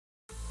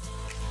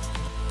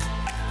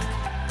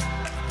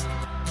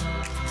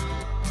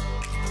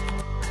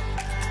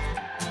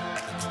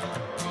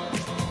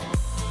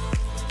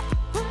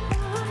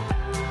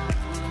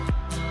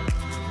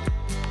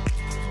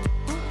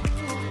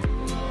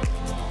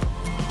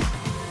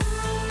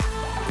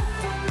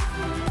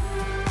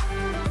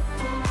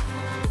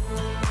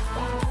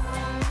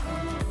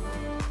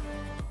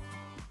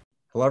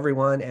Hello,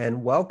 everyone,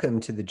 and welcome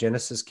to the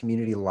Genesis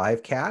Community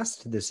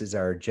Livecast. This is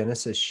our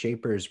Genesis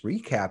Shapers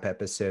recap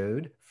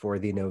episode for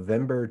the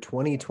November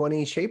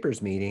 2020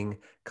 Shapers meeting,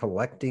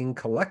 Collecting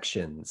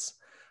Collections.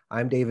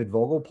 I'm David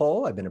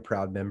Vogelpole. I've been a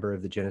proud member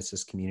of the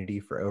Genesis community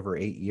for over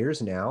 8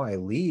 years now. I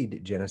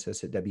lead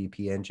Genesis at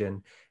WP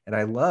Engine, and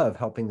I love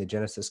helping the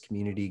Genesis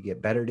community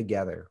get better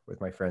together with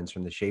my friends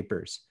from the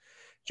Shapers.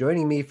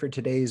 Joining me for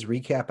today's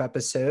recap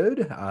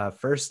episode,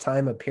 first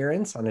time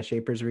appearance on a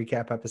Shapers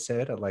recap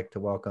episode, I'd like to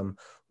welcome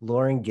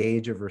Lauren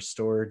Gaige of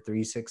Restored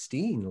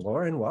 316.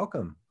 Lauren,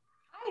 welcome.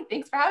 Hi,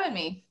 thanks for having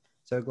me.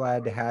 So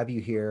glad to have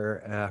you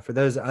here. For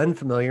those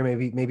unfamiliar,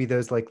 maybe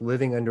those like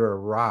living under a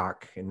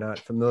rock and not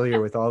familiar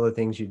with all the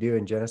things you do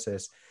in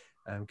Genesis,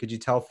 could you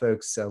tell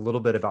folks a little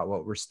bit about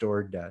what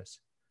Restored does?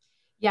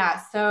 Yeah,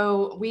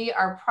 so we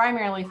are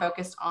primarily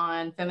focused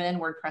on feminine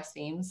WordPress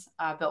themes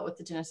built with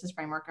the Genesis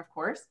framework, of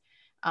course.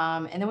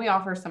 And then we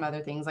offer some other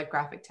things like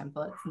graphic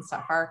templates and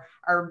stuff.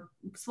 Our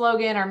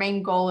slogan, our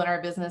main goal in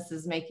our business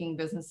is making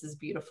businesses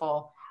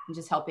beautiful and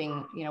just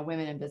helping,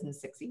 women in business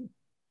succeed.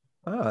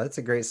 Oh, that's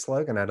a great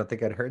slogan. I don't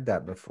think I'd heard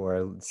that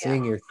before.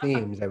 Seeing Yeah. your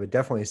themes, I would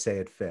definitely say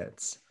it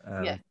fits.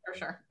 Yes, for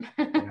sure.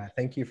 Yeah,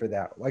 thank you for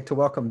that. I'd like to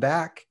welcome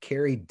back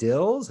Carrie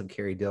Dills of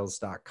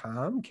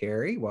carriedills.com.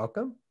 Carrie,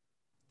 welcome.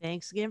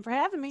 Thanks again for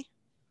having me.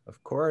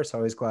 Of course,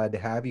 always glad to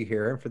have you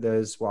here. And for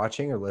those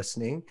watching or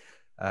listening,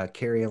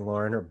 Carrie and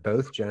Lauren are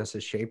both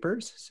Genesis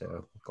Shapers,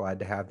 so glad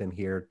to have them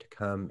here to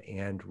come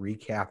and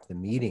recap the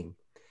meeting.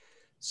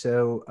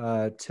 So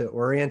to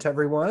orient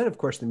everyone, of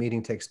course, the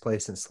meeting takes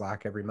place in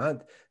Slack every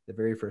month. The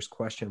very first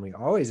question we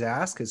always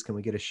ask is, can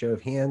we get a show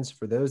of hands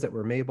for those that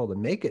were able to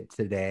make it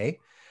today?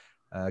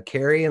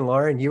 Carrie and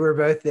Lauren, you were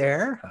both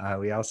there.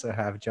 We also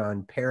have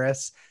John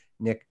Paris,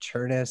 Nick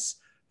Chernus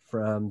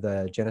from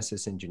the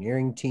Genesis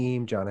engineering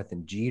team,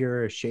 Jonathan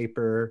Jeter, a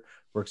shaper,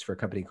 works for a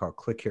company called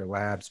Click Here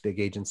Labs, big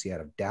agency out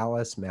of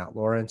Dallas, Matt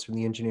Lawrence from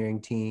the engineering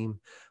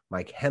team,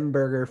 Mike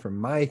Hemberger from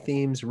My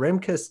Themes,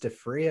 Remkus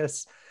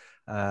DeFrias.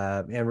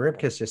 And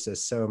Remkus just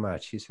says so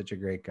much. He's such a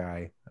great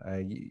guy.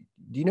 Do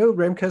you know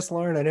Remkus,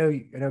 Lauren? I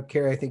know,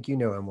 Carrie, I think you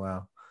know him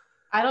well.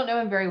 I don't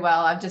know him very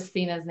well. I've just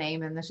seen his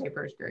name in the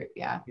Shapers group.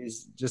 Yeah.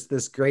 He's just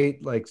this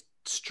great, like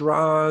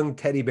strong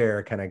teddy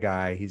bear kind of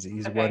guy. He's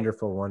a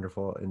wonderful,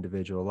 wonderful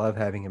individual. Love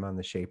having him on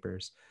the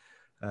Shapers.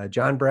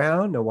 John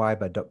Brown, Nawai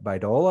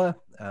Bidola.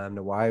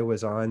 Nawai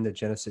was on the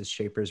Genesis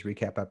Shapers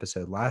recap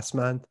episode last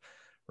month.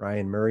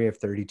 Ryan Murray of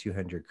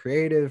 3200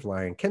 Creative,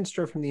 Ryan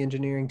Kinstra from the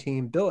engineering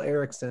team, Bill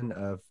Erickson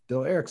of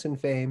Bill Erickson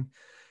fame,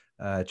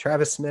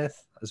 Travis Smith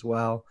as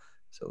well.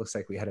 So it looks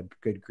like we had a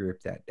good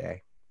group that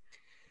day.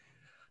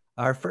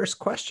 Our first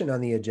question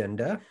on the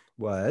agenda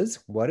was,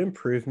 what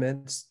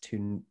improvements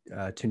to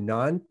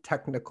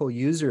non-technical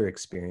user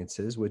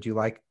experiences would you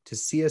like to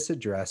see us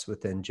address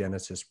within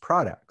Genesis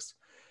products?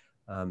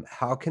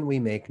 How can we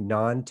make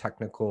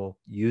non-technical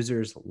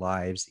users'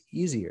 lives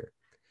easier?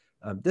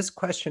 This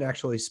question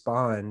actually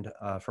spawned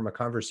from a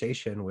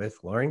conversation with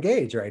Lauren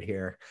Gaige right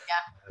here.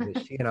 Yeah.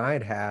 That she and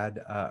I had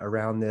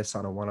around this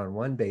on a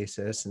one-on-one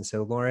basis. And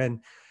so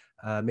Lauren,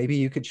 maybe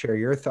you could share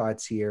your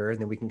thoughts here, and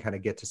then we can kind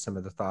of get to some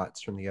of the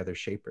thoughts from the other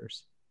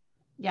shapers.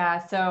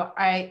 Yeah, so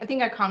I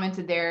think I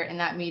commented there in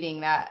that meeting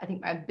that I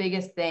think my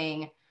biggest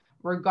thing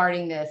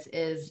regarding this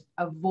is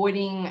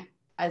avoiding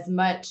as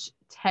much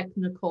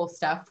technical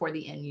stuff for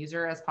the end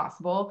user as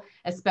possible,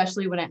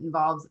 especially when it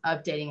involves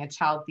updating a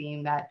child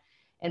theme that,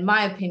 in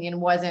my opinion,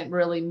 wasn't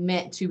really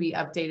meant to be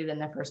updated in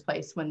the first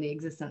place when the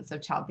existence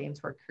of child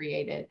themes were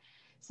created.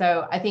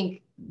 So I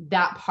think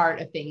that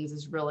part of things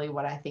is really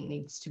what I think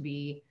needs to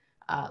be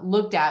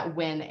looked at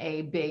when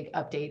a big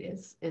update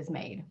is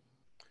made.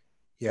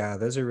 Yeah,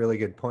 those are really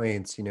good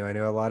points. I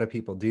know a lot of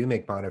people do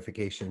make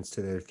modifications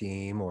to their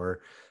theme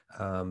or,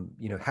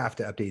 have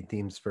to update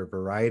themes for a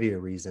variety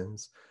of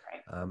reasons.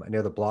 Right. I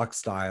know the block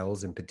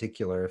styles in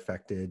particular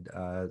affected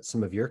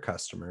some of your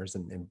customers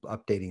and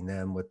updating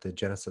them with the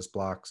Genesis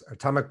blocks,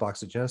 atomic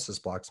blocks to Genesis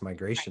blocks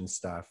migration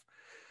stuff.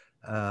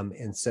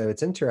 And so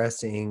it's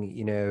interesting,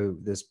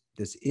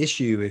 this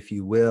issue, if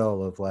you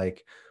will, of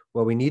like,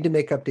 well, we need to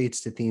make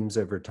updates to themes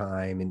over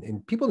time,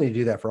 and people need to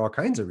do that for all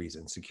kinds of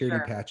reasons, security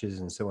patches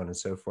and so on and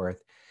so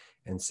forth.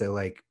 And so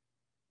like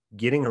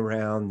getting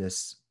around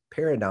this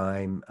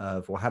paradigm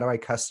of, well, how do I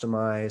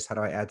customize? How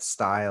do I add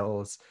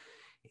styles?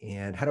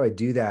 And how do I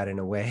do that in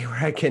a way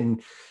where I can,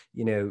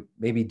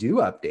 maybe do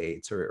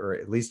updates or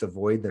at least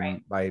avoid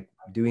them by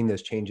doing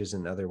those changes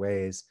in other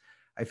ways?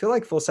 I feel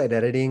like full site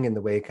editing and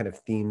the way kind of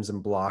themes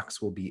and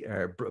blocks will be,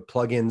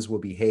 plugins will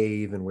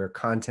behave, and where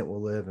content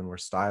will live and where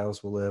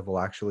styles will live will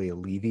actually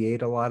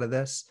alleviate a lot of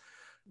this.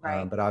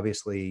 Right. But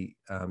obviously,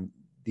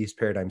 these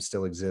paradigms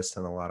still exist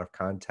in a lot of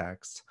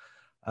contexts.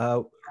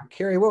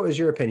 Carrie, what was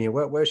your opinion?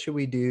 What should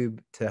we do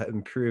to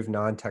improve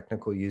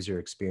non-technical user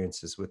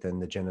experiences within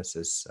the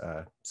Genesis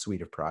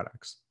suite of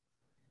products?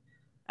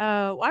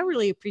 I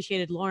really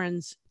appreciated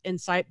Lauren's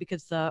insight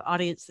because the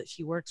audience that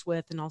she works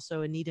with, and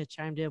also Anita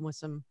chimed in with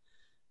some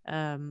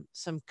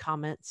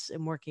comments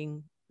and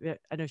working.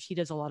 I know she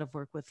does a lot of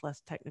work with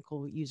less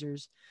technical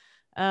users.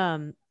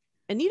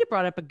 And Anita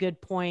brought up a good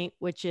point,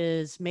 which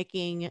is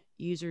making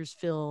users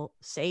feel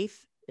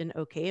safe and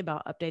okay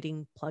about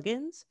updating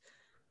plugins.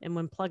 And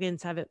when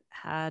plugins haven't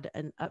had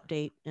an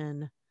update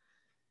in,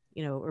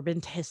 or been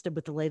tested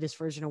with the latest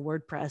version of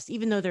WordPress,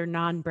 even though they're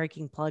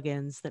non-breaking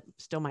plugins that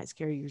still might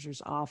scare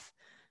users off.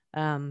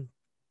 I'm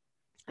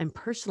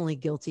personally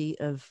guilty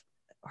of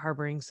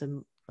harboring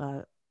some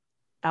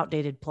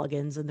outdated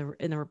plugins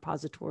in the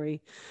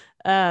repository.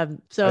 So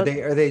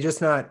are they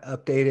just not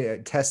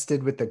updated,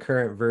 tested with the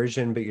current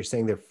version, but you're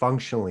saying they're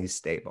functionally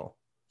stable?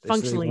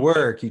 Functionally, they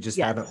work. You just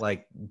yes. haven't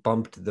like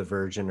bumped the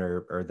version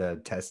or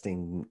the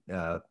testing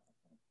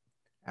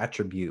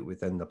attribute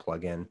within the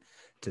plugin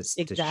to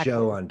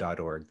show on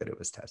 .org that it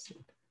was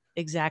tested.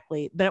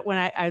 Exactly. But when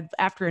I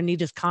after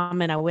Anita's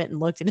comment, I went and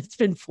looked, and it's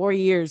been 4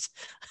 years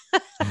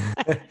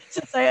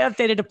since I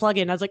updated a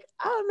plugin. I was like,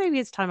 oh, maybe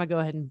it's time I go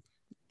ahead and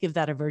give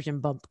that a version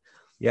bump.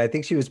 Yeah, I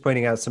think she was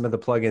pointing out some of the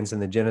plugins in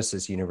the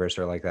Genesis universe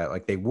are like that.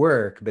 Like they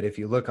work, but if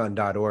you look on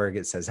 .org,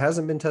 it says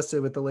hasn't been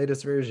tested with the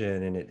latest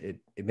version, and it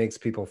makes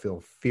people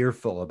feel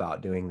fearful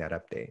about doing that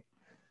update.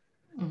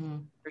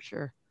 For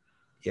sure.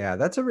 Yeah,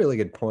 that's a really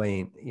good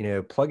point.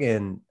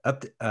 Plugins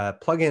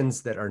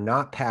that are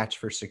not patched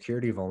for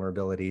security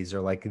vulnerabilities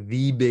are like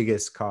the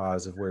biggest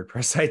cause of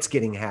WordPress sites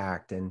getting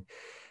hacked. And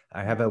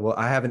I have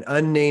an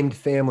unnamed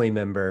family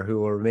member who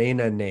will remain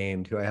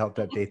unnamed, who I helped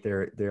update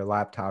their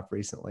laptop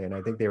recently, and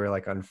I think they were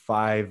like on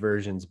 5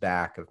 versions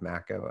back of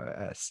Mac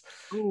OS.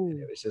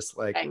 And it was just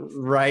like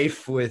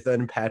rife with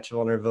unpatched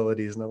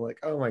vulnerabilities, and I'm like,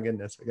 oh my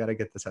goodness, we got to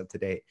get this up to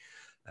date.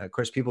 Of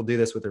course, people do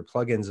this with their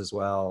plugins as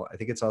well. I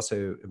think it's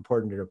also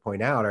important to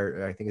point out,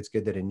 or I think it's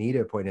good that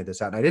Anita pointed this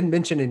out. And I didn't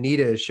mention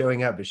Anita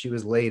showing up, but she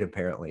was late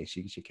apparently.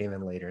 She came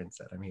in later and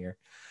said, I'm here.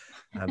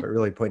 But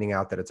really pointing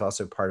out that it's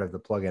also part of the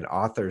plugin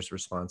author's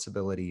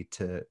responsibility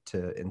to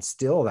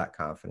instill that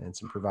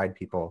confidence and provide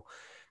people,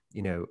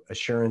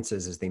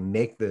 assurances as they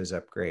make those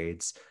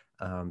upgrades,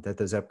 that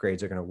those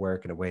upgrades are going to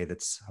work in a way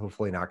that's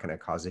hopefully not going to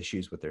cause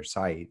issues with their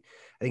site.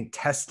 I think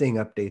testing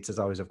updates is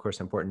always, of course,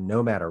 important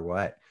no matter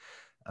what.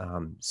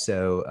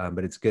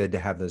 But it's good to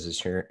have those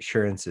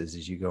assurances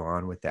as you go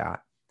on with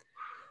that.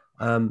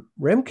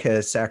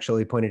 Remkus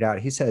actually pointed out,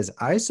 he says,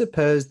 I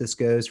suppose this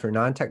goes for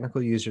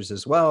non-technical users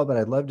as well, but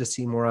I'd love to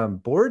see more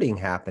onboarding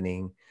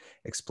happening,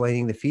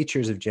 explaining the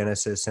features of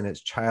Genesis and its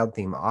child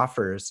theme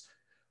offers.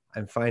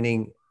 I'm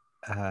finding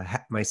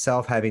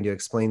myself having to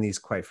explain these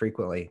quite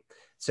frequently.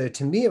 So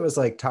to me, it was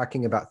like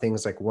talking about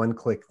things like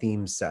one-click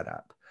theme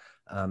setup.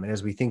 And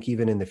as we think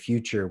even in the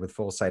future with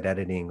full site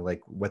editing, like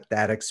what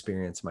that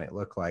experience might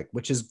look like,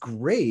 which is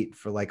great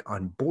for like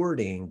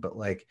onboarding. But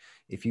like,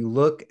 if you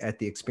look at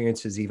the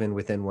experiences, even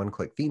within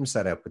one-click theme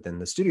setup, within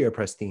the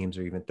StudioPress themes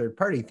or even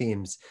third-party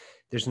themes,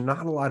 there's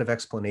not a lot of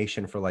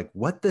explanation for like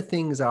what the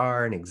things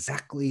are and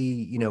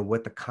exactly,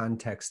 what the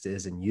context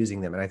is in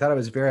using them. And I thought it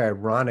was very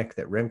ironic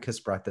that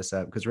Remkus brought this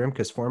up, because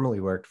Remkus formerly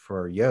worked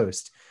for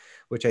Yoast,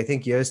 which I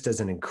think Yoast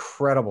does an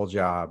incredible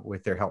job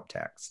with their help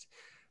text.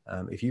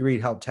 If you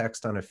read help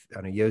text on a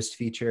Yoast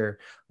feature,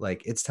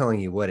 like it's telling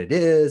you what it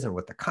is and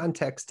what the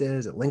context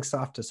is. It links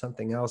off to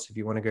something else if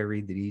you want to go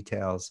read the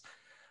details.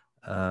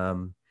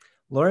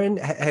 Lauren,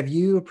 have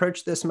you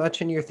approached this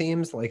much in your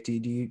themes? Like, do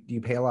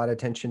you pay a lot of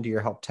attention to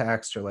your help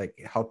text, or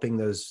like helping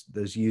those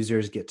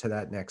users get to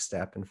that next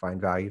step and find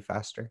value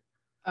faster?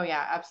 Oh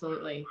yeah,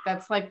 absolutely.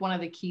 That's like one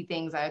of the key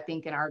things I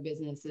think in our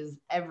business is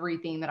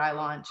everything that I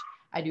launch,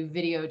 I do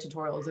video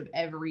tutorials of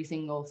every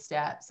single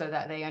step so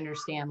that they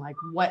understand like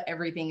what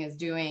everything is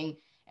doing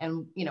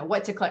and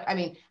what to click. I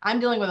mean, I'm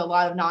dealing with a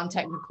lot of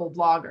non-technical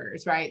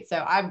bloggers, right?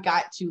 So I've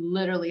got to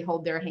literally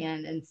hold their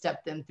hand and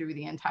step them through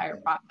the entire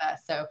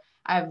process. So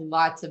I have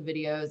lots of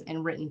videos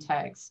and written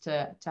text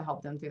to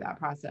help them through that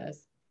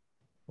process.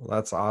 Well,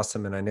 that's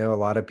awesome. And I know a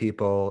lot of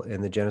people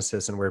in the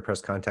Genesis and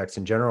WordPress context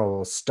in general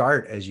will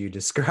start as you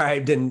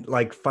described and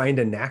like find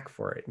a knack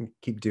for it and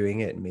keep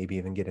doing it and maybe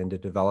even get into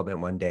development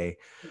one day.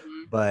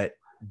 But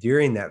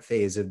during that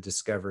phase of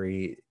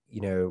discovery,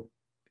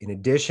 in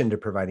addition to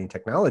providing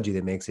technology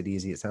that makes it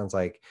easy, it sounds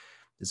like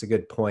it's a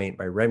good point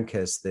by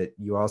Remkus that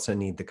you also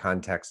need the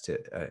context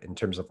to, in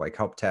terms of like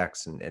help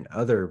text and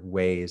other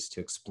ways to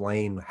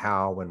explain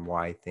how and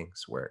why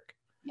things work.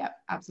 Yep,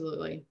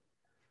 absolutely.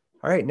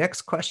 All right,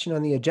 next question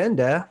on the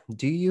agenda.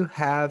 Do you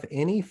have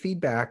any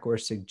feedback or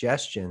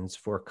suggestions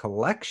for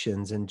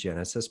collections in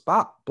Genesis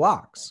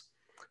blocks?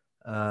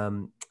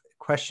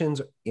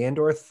 Questions and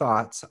or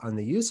thoughts on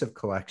the use of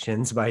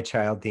collections by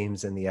child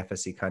themes in the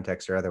FSC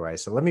context or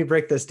otherwise. So let me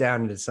break this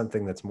down into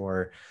something that's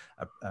more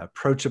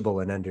approachable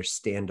and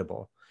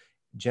understandable.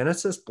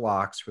 Genesis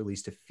Blocks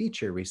released a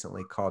feature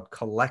recently called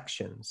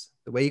collections.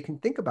 The way you can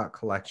think about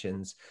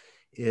collections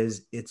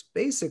is it's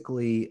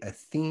basically a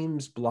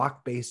themes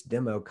block-based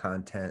demo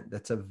content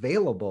that's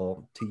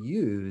available to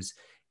use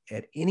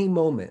at any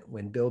moment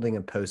when building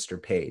a post or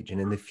page.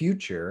 And in the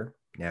future,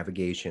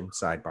 navigation,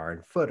 sidebar,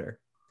 and footer.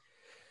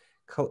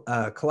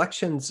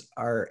 Collections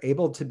are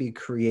able to be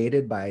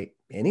created by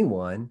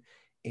anyone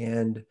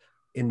and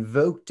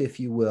invoked, if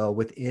you will,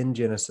 within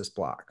Genesis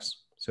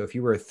blocks. So if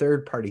you were a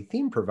third-party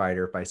theme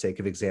provider, by sake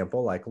of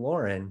example, like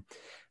Lauren,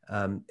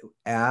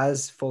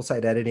 as full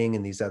site editing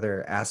and these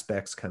other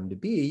aspects come to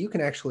be, you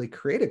can actually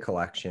create a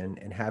collection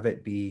and have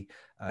it be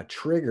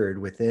triggered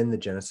within the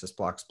Genesis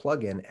Blocks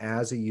plugin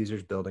as a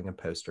user's building a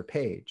post or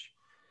page.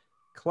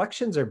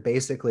 Collections are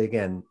basically,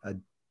 again, a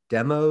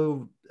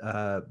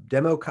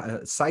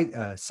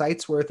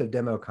site's worth of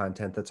demo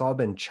content that's all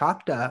been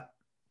chopped up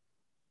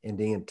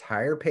into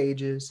entire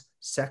pages,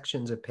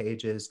 sections of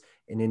pages,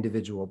 and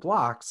individual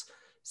blocks.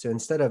 So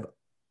instead of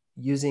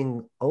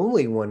using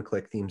only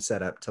one-click theme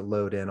setup to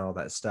load in all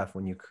that stuff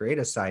when you create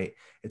a site,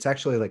 it's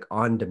actually like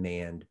on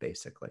demand,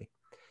 basically.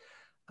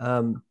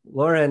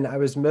 Lauren, I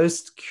was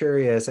most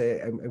curious.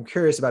 I'm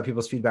curious about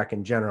people's feedback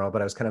in general,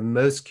 but I was kind of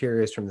most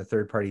curious from the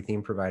third-party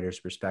theme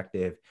provider's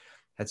perspective.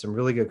 Had some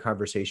really good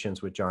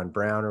conversations with John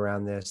Brown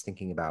around this,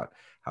 thinking about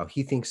how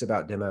he thinks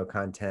about demo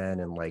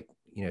content and like,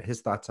 you know,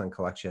 his thoughts on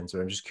collections.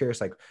 But I'm just curious,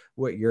 like,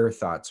 what your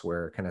thoughts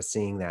were kind of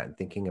seeing that and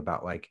thinking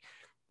about like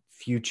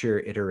future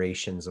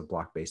iterations of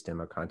block-based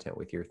demo content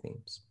with your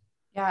themes.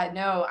 Yeah,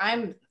 no,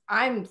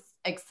 I'm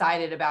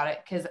excited about it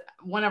because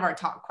one of our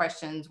top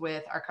questions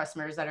with our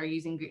customers that are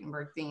using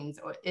Gutenberg themes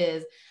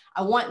is,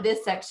 I want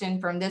this section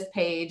from this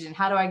page, and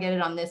how do I get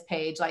it on this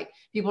page? Like,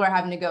 people are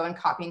having to go and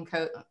copy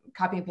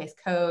and paste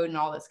code and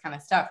all this kind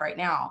of stuff right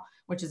now,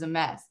 which is a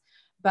mess.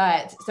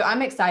 But so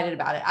I'm excited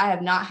about it. I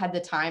have not had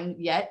the time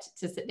yet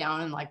to sit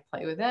down and like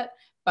play with it,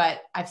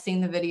 but I've seen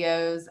the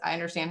videos. I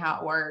understand how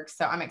it works.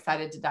 So I'm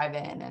excited to dive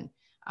in and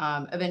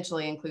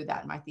eventually include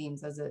that in my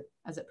themes as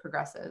it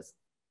progresses.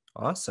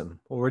 Awesome.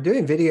 Well, we're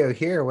doing video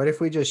here. What if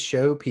we just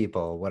show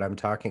people what I'm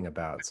talking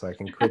about so I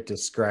can quit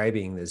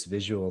describing this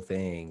visual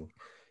thing?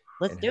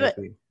 Let's do it.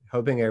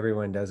 Hoping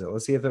everyone does it.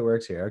 Let's see if it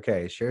works here.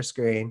 Okay, share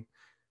screen.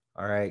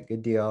 All right,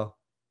 good deal.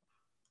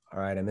 All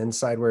right, I'm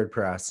inside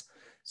WordPress.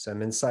 So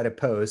I'm inside a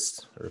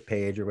post or a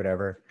page or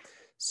whatever.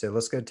 So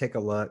let's go take a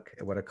look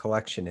at what a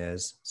collection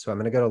is. So I'm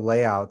going to go to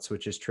layouts,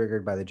 which is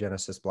triggered by the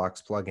Genesis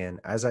Blocks plugin.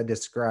 As I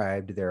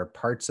described, there are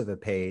parts of a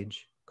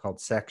page called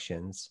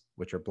sections,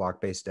 which are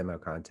block-based demo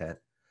content,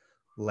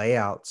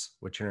 layouts,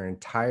 which are an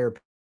entire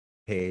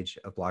page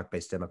of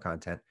block-based demo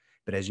content.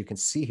 But as you can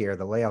see here,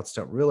 the layouts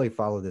don't really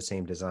follow the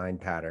same design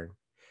pattern.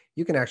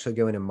 You can actually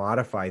go in and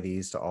modify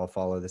these to all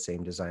follow the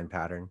same design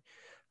pattern.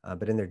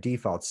 But in their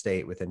default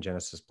state within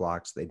Genesis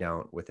Blocks, they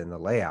don't within the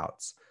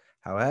layouts.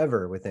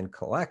 However, within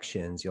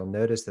collections, you'll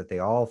notice that they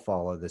all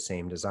follow the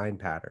same design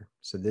pattern.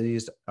 So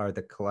these are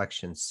the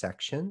collection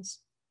sections,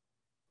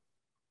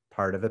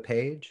 part of a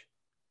page.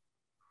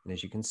 And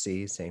as you can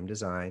see, same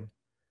design.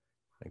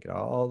 I get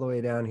all the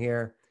way down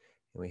here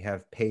and we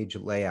have page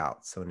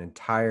layout. So an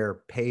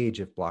entire page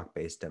of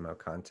block-based demo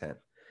content.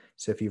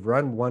 So if you've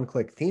run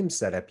one-click theme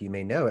setup, you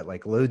may know it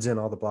like loads in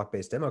all the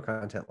block-based demo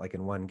content like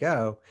in one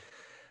go.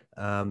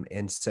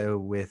 And so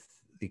with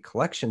the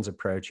collections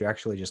approach, you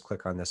actually just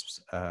click on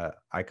this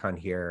icon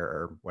here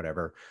or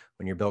whatever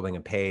when you're building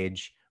a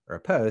page or a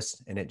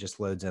post, and it just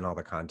loads in all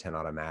the content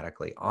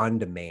automatically on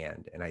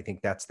demand. And I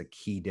think that's the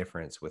key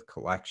difference with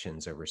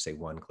collections over, say,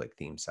 one-click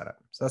theme setup.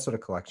 So that's what a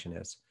collection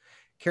is.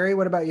 Carrie,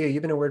 what about you?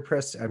 You've been in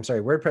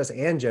WordPress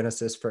and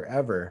Genesis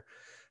forever.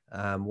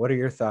 What are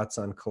your thoughts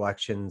on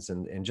collections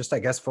and just, I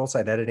guess, full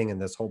site editing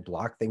and this whole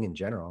block thing in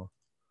general?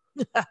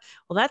 Well,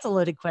 that's a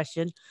loaded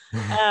question.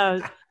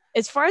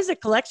 As far as the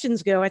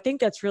collections go, I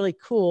think that's really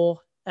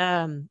cool.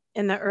 In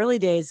the early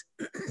days,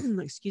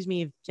 excuse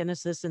me, of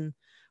Genesis, and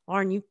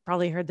Lauren, you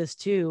probably heard this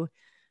too,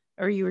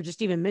 or you were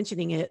just even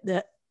mentioning it,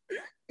 that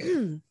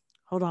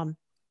hold on.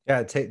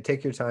 Yeah,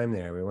 take your time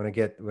there. We want to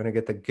get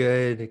the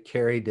good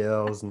Carrie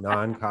Dill's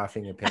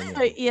non-coughing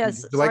opinion.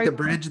 Yes. You like the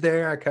bridge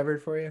there I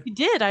covered for you? You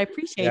did. I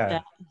appreciate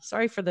that.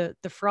 Sorry for the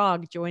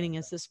frog joining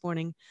us this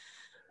morning.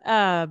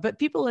 But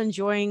people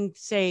enjoying,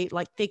 say,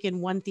 like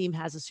thinking one theme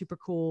has a super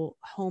cool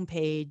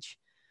homepage,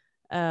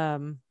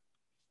 or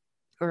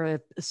a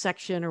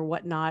section or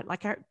whatnot.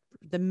 Like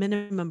the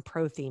minimum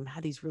pro theme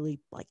had these really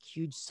like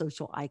huge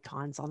social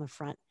icons on the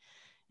front,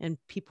 and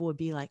people would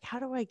be like, how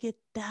do I get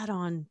that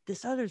on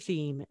this other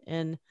theme?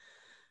 And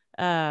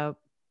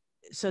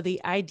so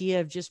the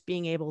idea of just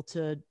being able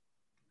to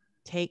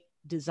take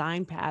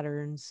design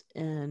patterns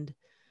and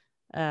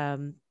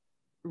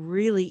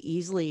really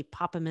easily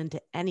pop them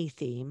into any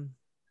theme,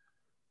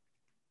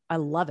 I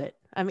love it.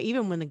 I mean,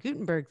 even when the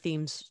Gutenberg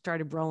themes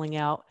started rolling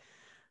out,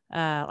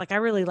 like I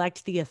really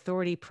liked the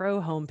Authority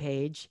Pro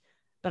homepage,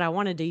 but I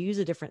wanted to use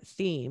a different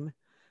theme.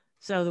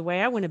 So the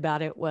way I went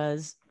about it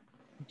was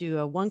do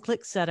a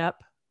one-click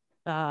setup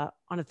on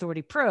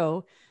Authority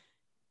Pro,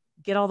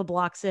 get all the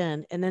blocks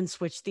in, and then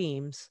switch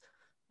themes,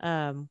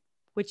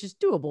 which is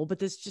doable, but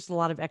there's just a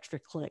lot of extra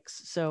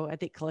clicks. So I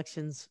think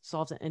collections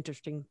solves an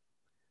interesting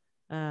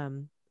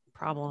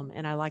problem.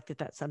 And I like that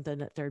that's something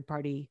that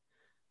third-party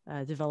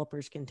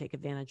developers can take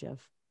advantage of.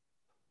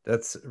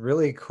 That's a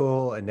really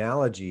cool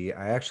analogy.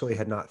 I actually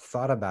had not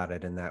thought about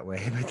it in that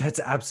way, but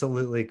that's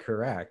absolutely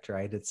correct,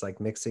 right? It's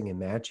like mixing and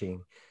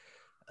matching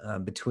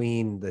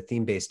between the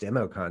theme-based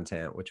demo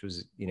content, which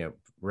was,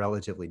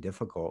 relatively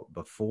difficult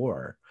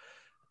before,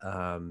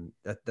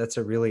 That's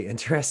a really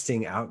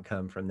interesting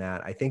outcome from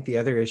that. I think the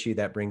other issue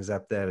that brings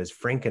up though is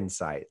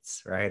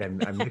Frankensites, right?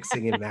 I'm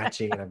mixing and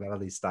matching, and I've got all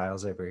these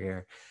styles over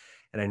here,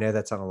 and I know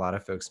that's on a lot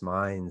of folks'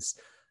 minds.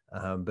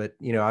 But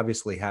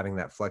obviously having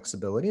that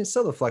flexibility, and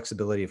still the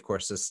flexibility, of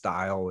course, to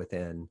style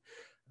within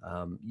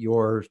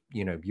your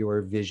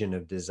vision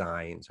of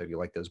design. So if you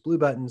like those blue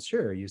buttons,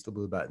 sure, use the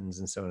blue buttons,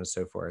 and so on and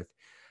so forth.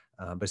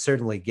 But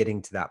certainly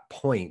getting to that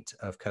point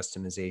of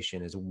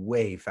customization is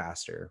way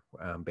faster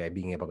by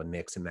being able to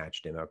mix and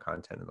match demo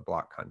content in the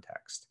block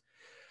context.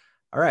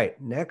 All right,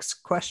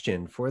 next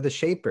question for the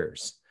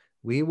shapers.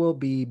 We will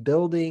be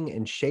building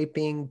and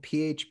shaping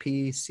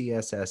PHP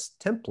CSS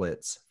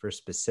templates for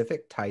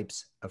specific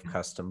types of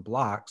custom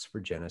blocks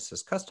for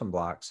Genesis custom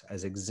blocks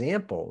as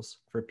examples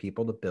for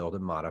people to build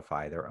and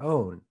modify their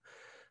own.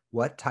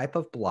 What type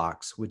of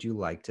blocks would you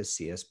like to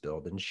see us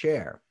build and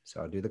share? So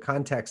I'll do the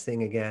context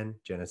thing again.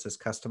 Genesis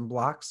custom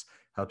blocks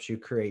helps you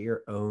create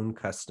your own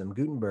custom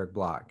Gutenberg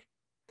block.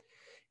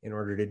 In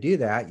order to do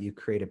that, you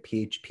create a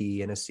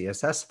PHP and a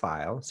CSS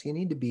file. So you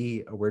need to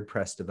be a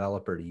WordPress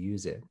developer to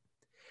use it.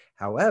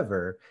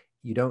 However,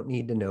 you don't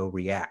need to know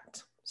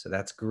React. So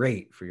that's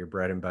great for your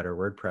bread and butter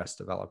WordPress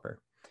developer.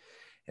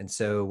 And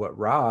so what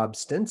Rob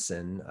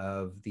Stinson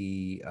of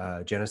the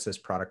Genesis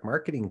product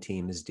marketing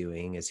team is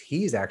doing is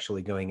he's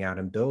actually going out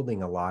and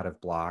building a lot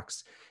of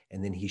blocks,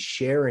 and then he's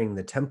sharing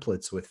the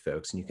templates with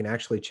folks. And you can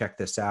actually check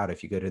this out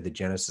if you go to the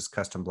Genesis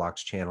custom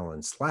blocks channel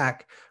in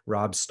Slack.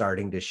 Rob's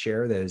starting to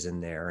share those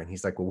in there, and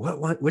he's like,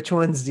 well, which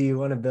ones do you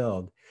want to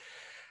build?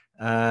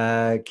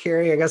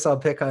 Carrie, I guess I'll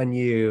pick on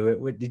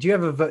you. Did you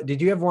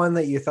have one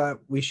that you thought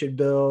we should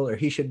build or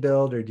he should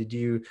build, or did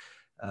you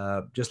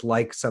just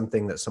like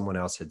something that someone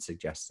else had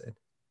suggested?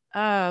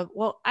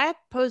 Well, I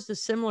posed a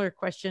similar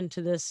question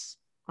to this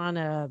on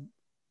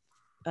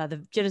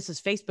the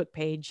Genesis Facebook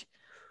page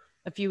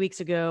a few weeks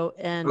ago,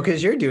 and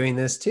because you're doing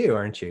this too,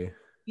 aren't you?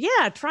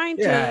 Yeah, trying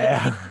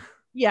to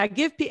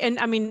give and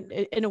I mean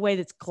in a way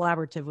that's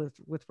collaborative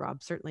with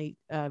Rob. Certainly,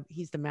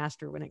 he's the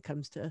master when it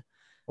comes to.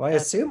 Well, I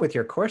assume with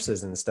your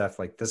courses and stuff,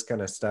 like this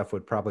kind of stuff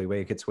would probably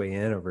make its way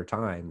in over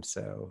time.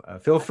 So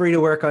feel free to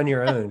work on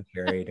your own,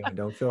 Carrie.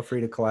 Don't feel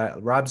free to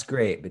collaborate. Rob's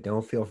great, but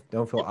don't feel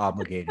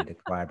obligated to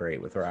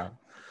collaborate with Rob.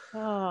 Oh,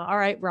 all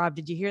right, Rob,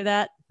 did you hear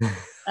that?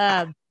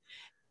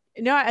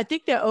 No, I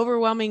think the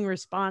overwhelming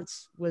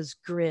response was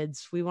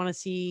grids. We want to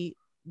see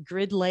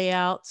grid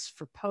layouts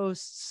for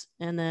posts,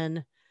 and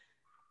then,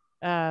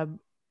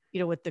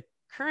 with the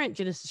current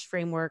Genesis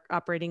framework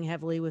operating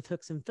heavily with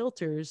hooks and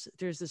filters,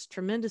 there's this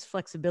tremendous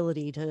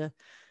flexibility to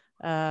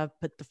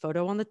put the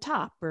photo on the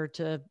top, or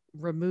to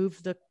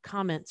remove the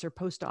comments or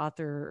post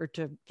author, or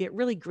to get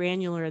really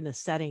granular in the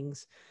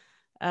settings.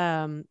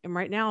 And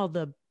right now,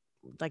 the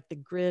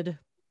grid,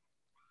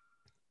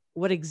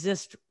 what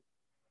exists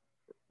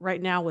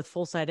right now with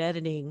full site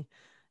editing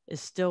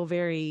is still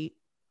very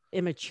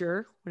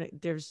immature.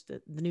 There's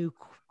the new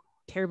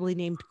terribly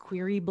named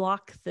query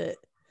block that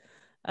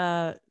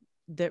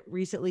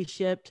recently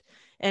shipped.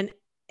 And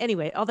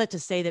anyway, all that to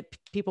say that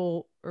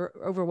people are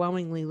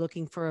overwhelmingly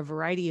looking for a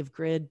variety of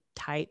grid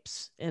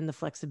types and the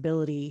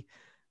flexibility.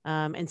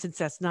 And since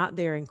that's not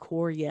there in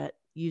core yet,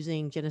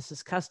 using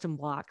Genesis custom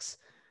blocks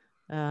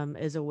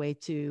as a way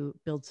to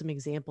build some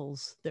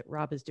examples that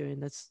Rob is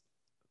doing.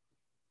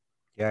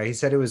 Yeah, he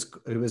said it was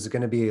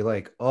going to be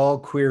like all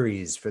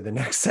queries for the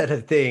next set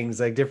of things,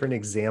 like different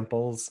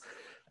examples.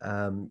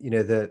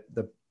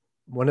 The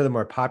one of the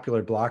more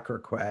popular block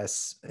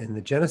requests in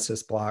the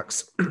Genesis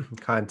blocks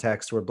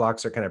context, where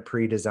blocks are kind of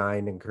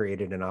pre-designed and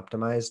created and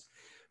optimized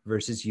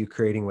versus you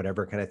creating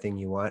whatever kind of thing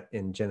you want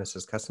in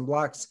Genesis custom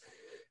blocks,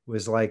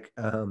 was like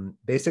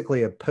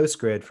basically a post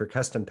grid for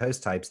custom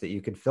post types that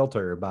you could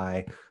filter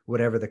by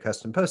whatever the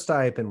custom post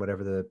type and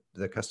whatever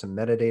the custom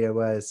metadata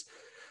was.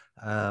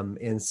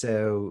 And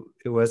so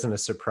it wasn't a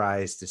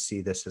surprise to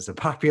see this as a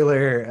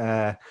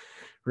popular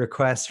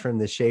request from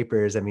the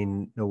shapers. I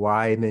mean,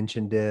 Nawai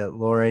mentioned it.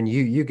 Lauren,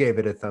 you gave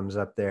it a thumbs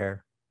up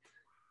there.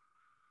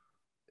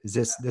 Is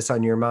this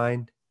on your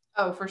mind?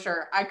 Oh, for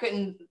sure. I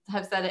couldn't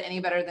have said it any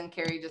better than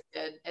Carrie just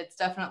did. It's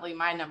definitely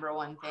my number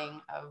one thing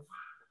of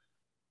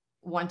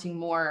wanting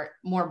more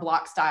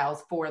block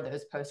styles for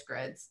those post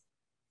grids.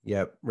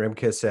 Yep.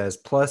 Remke says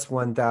plus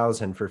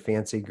 1,000 for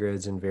fancy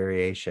grids and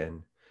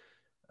variation.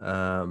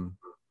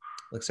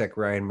 Looks like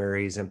Ryan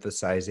Murray's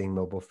emphasizing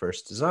mobile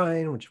first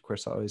design, which of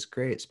course always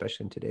great,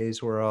 especially in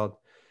today's world.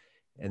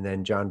 And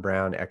then John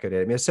Brown echoed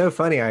it. I mean, it's so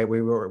funny.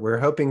 We're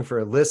hoping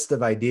for a list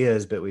of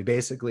ideas, but we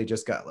basically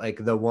just got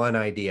like the one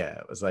idea.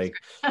 It was like,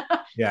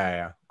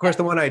 yeah. Of course,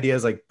 the one idea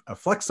is like a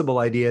flexible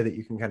idea that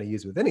you can kind of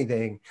use with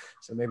anything.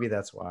 So maybe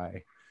that's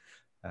why.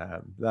 I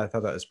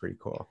thought that was pretty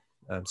cool.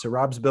 So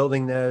Rob's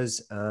building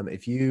those.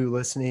 If you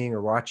listening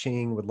or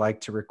watching would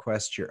like to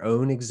request your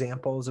own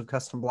examples of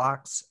custom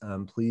blocks,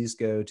 please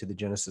go to the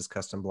Genesis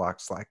Custom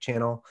Blocks Slack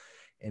channel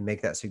and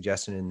make that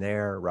suggestion in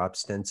there. Rob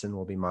Stinson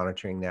will be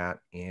monitoring that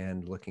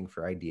and looking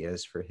for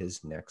ideas for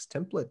his next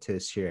template to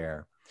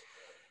share.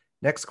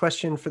 Next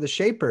question for the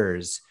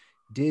shapers.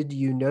 Did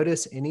you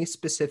notice any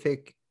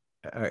specific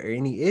are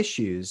any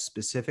issues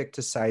specific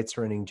to sites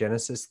running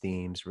Genesis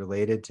themes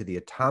related to the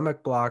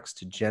Atomic Blocks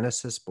to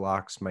Genesis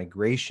Blocks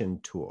migration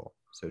tool?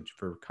 So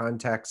for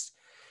context,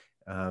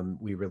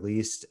 we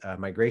released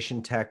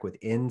migration tech with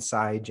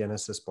inside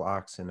Genesis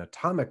Blocks and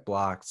Atomic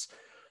Blocks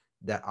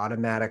that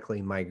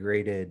automatically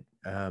migrated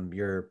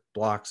your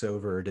blocks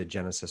over to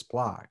Genesis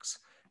Blocks.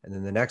 And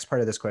then the next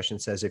part of this question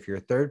says, if you're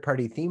a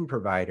third-party theme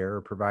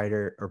provider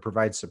or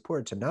provides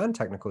support to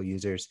non-technical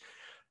users,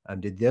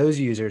 did those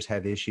users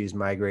have issues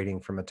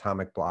migrating from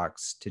Atomic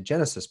Blocks to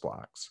Genesis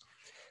Blocks?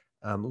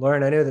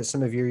 Lauren, I know that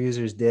some of your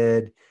users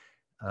did,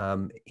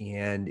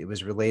 and it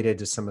was related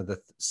to some of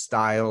the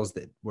styles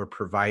that were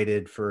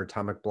provided for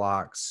Atomic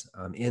Blocks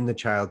in the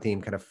child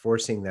theme, kind of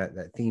forcing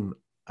that theme,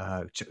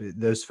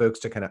 those folks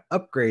to kind of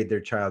upgrade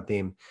their child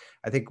theme.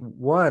 I think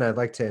one, I'd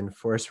like to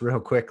enforce real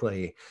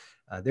quickly,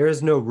 there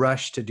is no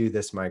rush to do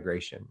this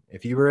migration.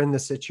 If you were in the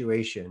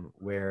situation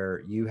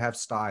where you have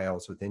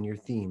styles within your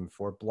theme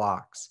for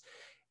blocks,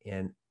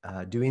 and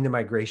doing the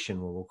migration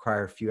will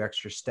require a few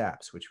extra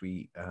steps, which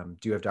we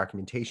do have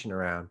documentation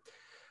around,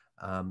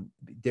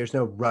 there's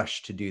no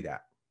rush to do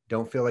that.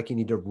 Don't feel like you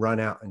need to run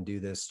out and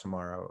do this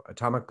tomorrow.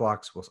 Atomic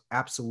Blocks will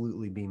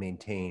absolutely be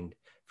maintained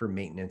for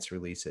maintenance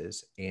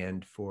releases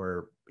and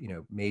for, you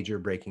know, major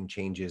breaking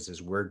changes as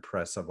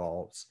WordPress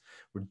evolves.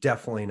 We're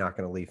definitely not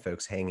going to leave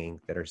folks hanging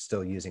that are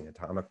still using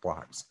Atomic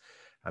Blocks.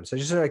 So I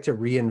just like to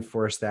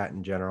reinforce that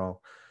in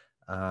general.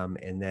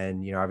 And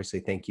then, you know,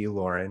 obviously thank you,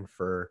 Lauren,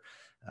 for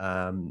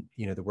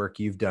you know, the work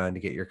you've done to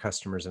get your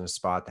customers in a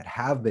spot that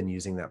have been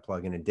using that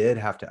plugin and did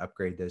have to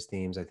upgrade those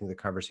themes. I think the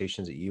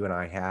conversations that you and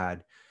I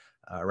had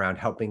around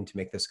helping to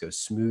make this go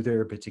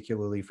smoother,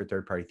 particularly for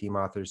third-party theme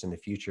authors in the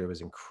future,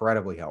 was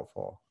incredibly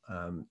helpful.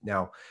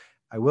 Now,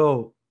 I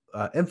will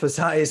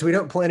emphasize we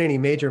don't plan any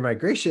major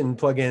migration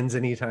plugins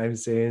anytime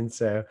soon.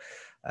 So,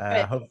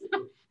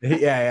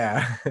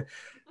 yeah.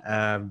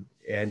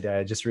 And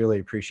just really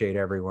appreciate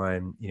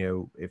everyone. You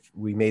know, if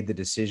we made the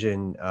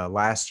decision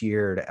last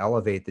year to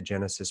elevate the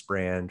Genesis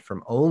brand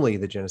from only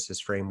the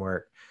Genesis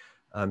framework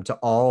to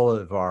all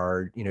of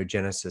our, you know,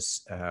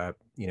 Genesis,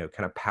 you know,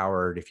 kind of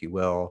powered, if you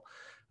will,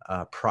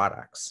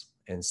 products.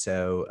 And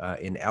so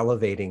in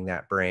elevating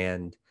that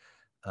brand,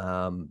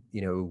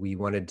 you know, we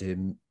wanted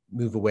to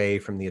move away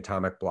from the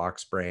Atomic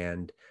Blocks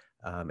brand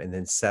and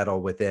then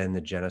settle within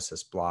the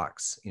Genesis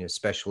Blocks, you know,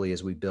 especially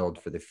as we build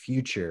for the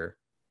future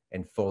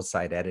and full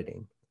site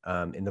editing.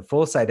 In the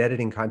full site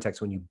editing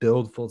context, when you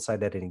build full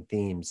site editing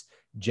themes,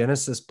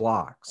 Genesis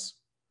Blocks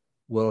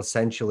will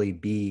essentially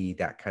be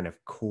that kind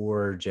of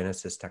core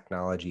Genesis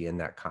technology in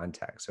that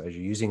context. So as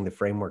you're using the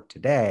framework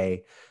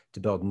today to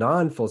build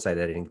non-full site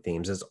editing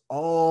themes, as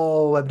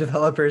all web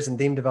developers and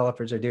theme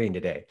developers are doing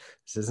today,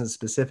 this isn't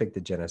specific to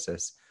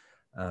Genesis,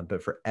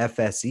 but for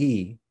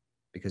FSE,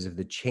 because of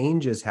the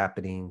changes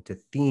happening to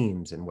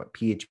themes and what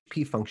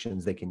PHP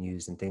functions they can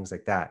use and things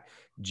like that,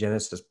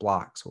 Genesis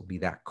Blocks will be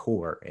that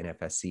core in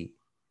FSE.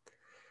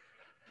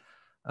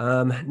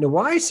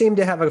 Nawai seemed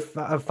to have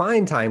a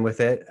fine time with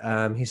it.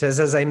 He says,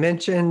 as I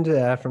mentioned,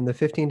 from the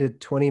 15 to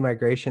 20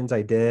 migrations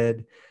I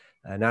did,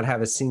 not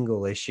have a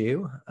single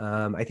issue.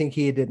 I think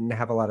he didn't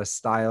have a lot of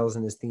styles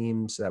in his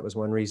themes. So that was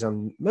one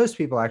reason. Most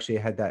people actually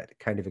had that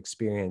kind of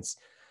experience,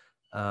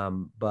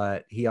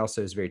 but he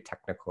also is very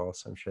technical.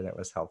 So I'm sure that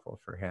was helpful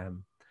for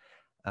him.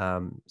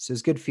 So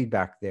it's good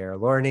feedback there.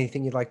 Lauren,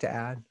 anything you'd like to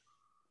add?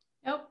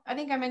 Nope. I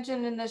think I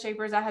mentioned in the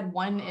Shapers, I had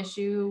one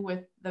issue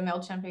with the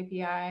MailChimp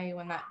API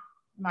when that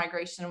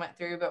migration went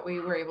through, but we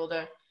were able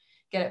to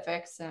get it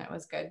fixed and it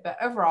was good. But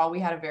overall,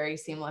 we had a very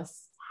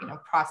seamless, you know,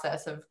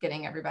 process of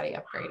getting everybody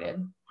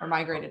upgraded or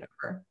migrated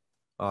over.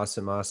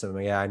 Awesome.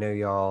 Yeah, I know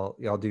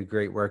y'all do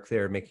great work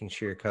there, making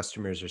sure your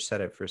customers are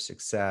set up for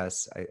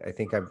success. I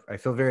think I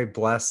feel very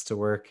blessed to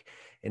work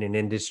in an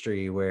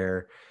industry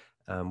where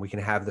we can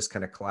have this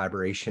kind of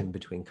collaboration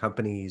between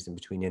companies and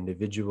between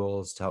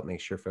individuals to help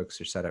make sure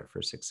folks are set up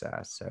for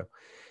success. So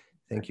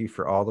thank you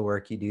for all the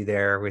work you do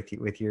there with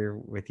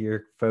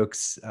your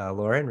folks,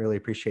 Lauren. Really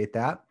appreciate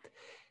that.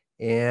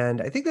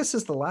 And I think this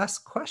is the last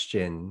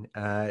question.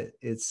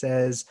 It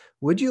says,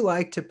 would you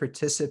like to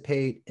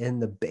participate in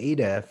the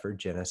beta for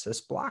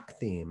Genesis block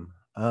theme?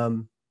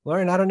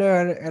 Lauren, I don't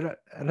know.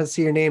 I don't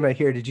see your name right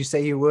here. Did you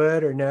say you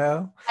would or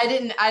no? I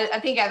didn't. I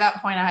think at that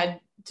point I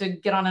had to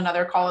get on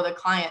another call with a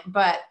client,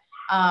 but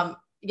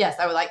yes,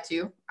 I would like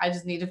to. I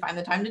just need to find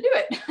the time to do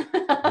it.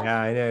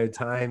 Yeah, I know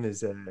time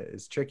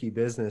is tricky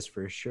business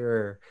for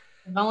sure.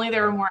 If only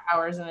there were more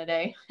hours in a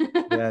day.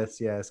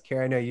 Yes.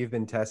 Carrie, I know you've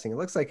been testing. It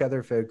looks like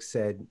other folks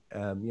said, you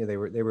know, they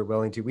were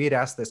willing to. We had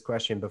asked this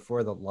question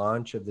before the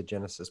launch of the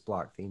Genesis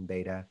block theme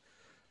beta.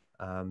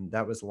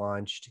 That was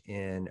launched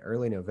in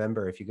early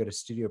November. If you go to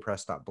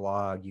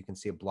studiopress.blog, you can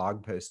see a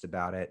blog post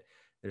about it.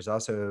 There's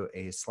also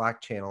a Slack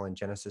channel in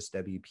Genesis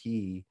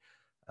WP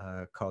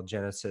called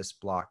Genesis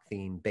block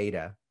theme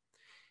beta.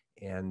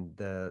 And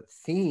the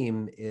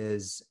theme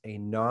is a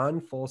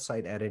non-full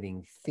site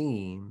editing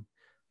theme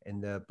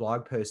And the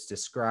blog post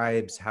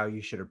describes how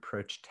you should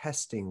approach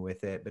testing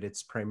with it, but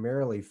it's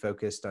primarily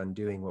focused on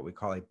doing what we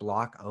call a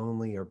block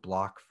only or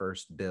block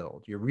first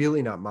build. You're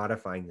really not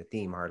modifying the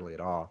theme hardly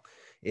at all,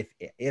 if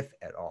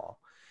at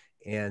all.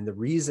 And the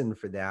reason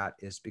for that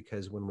is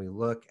because when we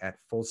look at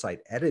full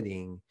site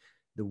editing,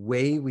 the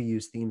way we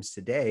use themes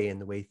today and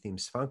the way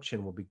themes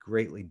function will be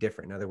greatly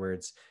different. In other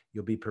words,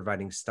 you'll be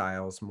providing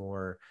styles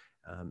more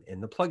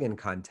in the plugin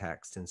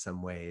context in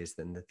some ways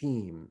than the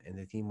theme, and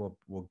the theme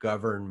will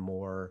govern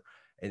more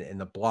in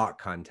the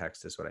block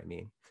context is what I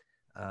mean.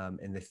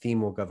 And the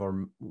theme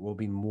will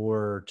be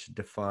more to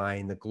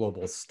define the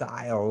global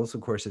styles,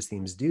 of course, as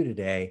themes do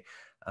today,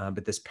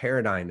 but this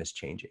paradigm is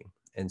changing.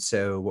 And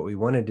so what we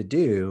wanted to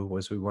do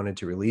was we wanted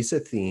to release a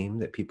theme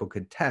that people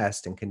could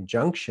test in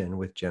conjunction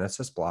with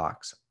Genesis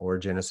blocks or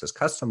Genesis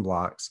custom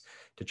blocks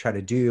to try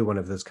to do one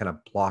of those kind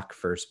of block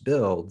first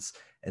builds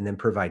and then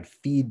provide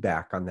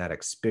feedback on that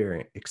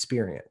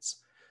experience.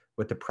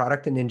 What the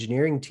product and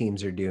engineering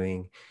teams are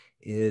doing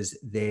is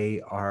they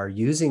are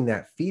using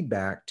that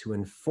feedback to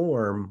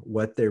inform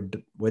what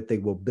they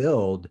will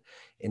build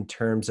in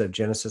terms of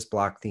Genesis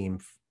block theme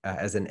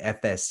as an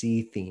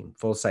FSE theme,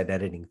 full site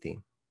editing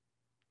theme.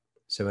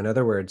 So in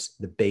other words,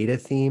 the beta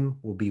theme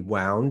will be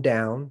wound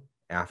down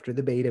after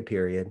the beta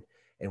period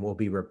and will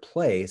be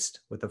replaced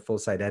with a full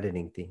site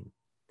editing theme.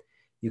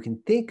 You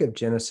can think of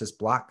Genesis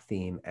block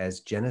theme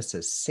as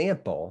Genesis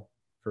sample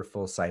for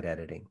full site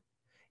editing.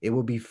 It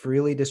will be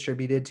freely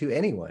distributed to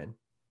anyone.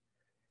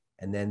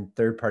 And then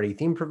third-party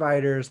theme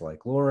providers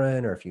like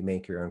Lauren, or if you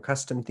make your own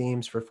custom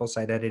themes for full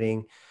site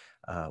editing,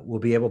 will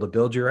be able to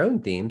build your own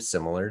themes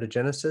similar to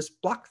Genesis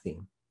block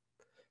theme.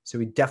 So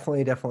we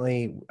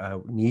definitely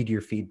need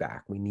your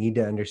feedback. We need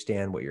to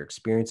understand what your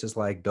experience is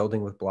like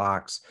building with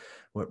blocks,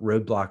 what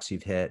roadblocks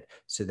you've hit,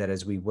 so that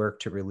as we work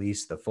to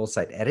release the full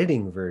site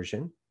editing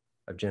version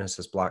of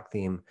Genesis block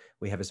theme,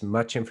 we have as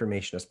much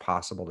information as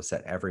possible to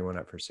set everyone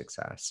up for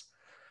success.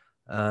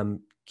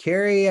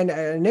 Carrie, and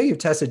I know you've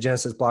tested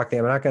Genesis block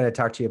theme. I'm not going to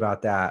talk to you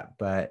about that,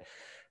 but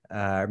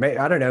I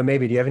don't know,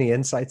 maybe do you have any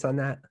insights on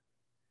that?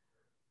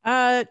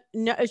 No,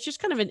 it's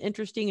just kind of an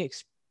interesting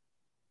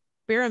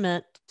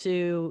experiment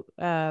to,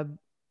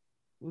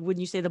 when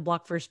you say the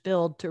block first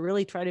build, to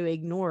really try to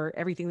ignore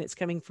everything that's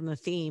coming from the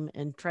theme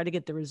and try to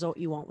get the result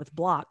you want with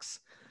blocks.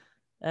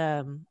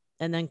 And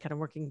then kind of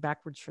working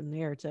backwards from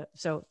there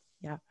so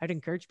yeah, I'd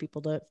encourage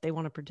people to, if they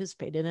want to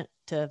participate in it,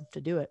 to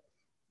do it.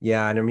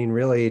 Yeah. And I mean,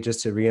 really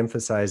just to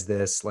reemphasize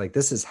this, like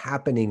this is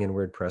happening in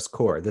WordPress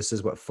core. This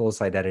is what full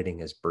site editing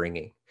is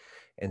bringing.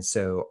 And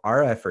so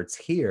our efforts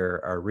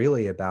here are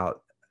really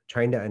about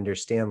trying to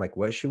understand, like,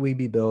 what should we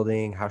be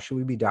building? How should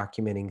we be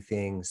documenting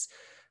things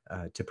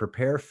to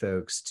prepare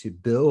folks to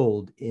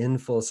build in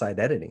full site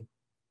editing?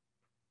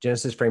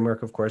 Genesis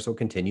framework, of course, will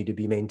continue to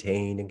be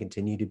maintained and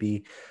continue to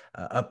be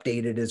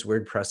updated as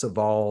WordPress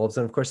evolves.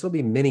 And of course, there'll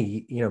be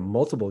many,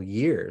 multiple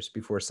years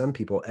before some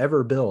people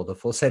ever build a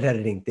full site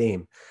editing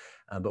theme.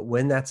 But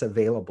when that's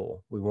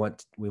available, we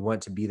want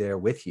to be there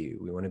with you.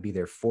 We want to be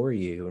there for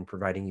you and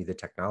providing you the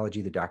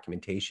technology, the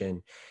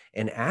documentation,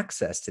 and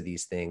access to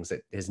these things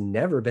that has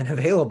never been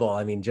available.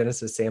 I mean,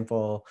 Genesis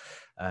sample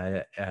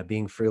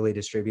being freely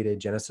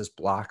distributed, Genesis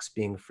blocks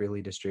being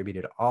freely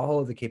distributed, all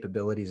of the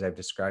capabilities I've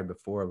described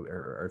before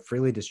are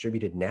freely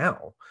distributed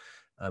now.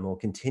 Will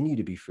continue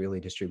to be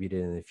freely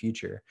distributed in the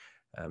future.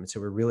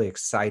 So we're really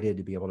excited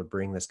to be able to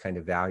bring this kind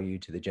of value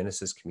to the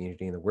Genesis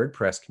community and the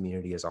WordPress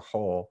community as a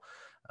whole.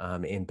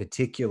 And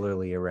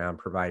particularly around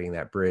providing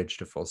that bridge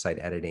to full site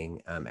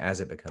editing as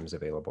it becomes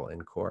available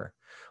in core.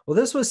 Well,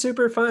 this was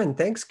super fun.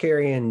 Thanks,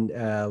 Carrie and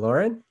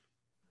Lauren.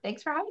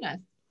 Thanks for having us.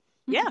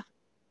 Yeah.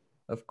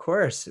 Of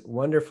course.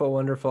 Wonderful,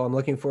 wonderful. I'm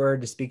looking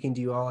forward to speaking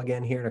to you all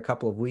again here in a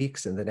couple of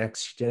weeks in the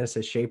next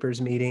Genesis Shapers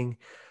meeting.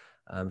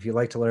 If you'd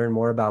like to learn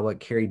more about what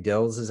Carrie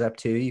Dills is up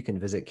to, you can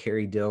visit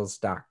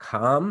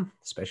carriedills.com,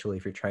 especially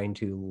if you're trying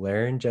to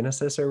learn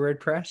Genesis or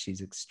WordPress.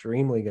 She's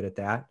extremely good at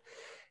that.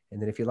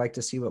 And then if you'd like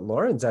to see what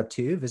Lauren's up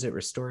to, visit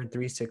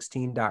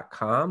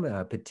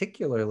restored316.com,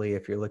 particularly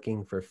if you're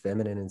looking for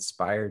feminine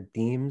inspired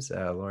themes.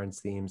 Lauren's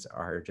themes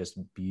are just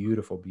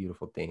beautiful,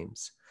 beautiful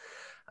themes.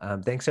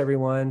 Thanks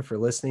everyone for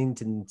listening,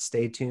 and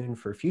stay tuned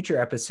for future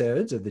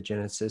episodes of the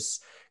Genesis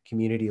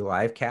Community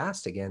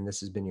Livecast. Again, this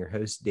has been your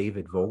host,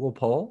 David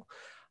Vogelpohl.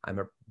 I've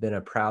been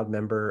a proud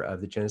member of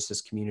the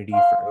Genesis community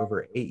for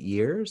over 8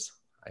 years.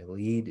 I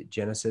lead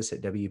Genesis at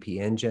WP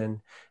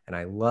Engine, and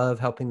I love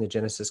helping the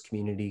Genesis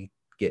community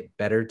get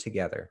better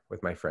together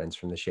with my friends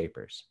from the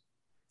Shapers.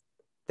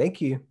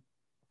 Thank you.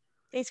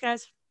 Thanks,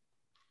 guys.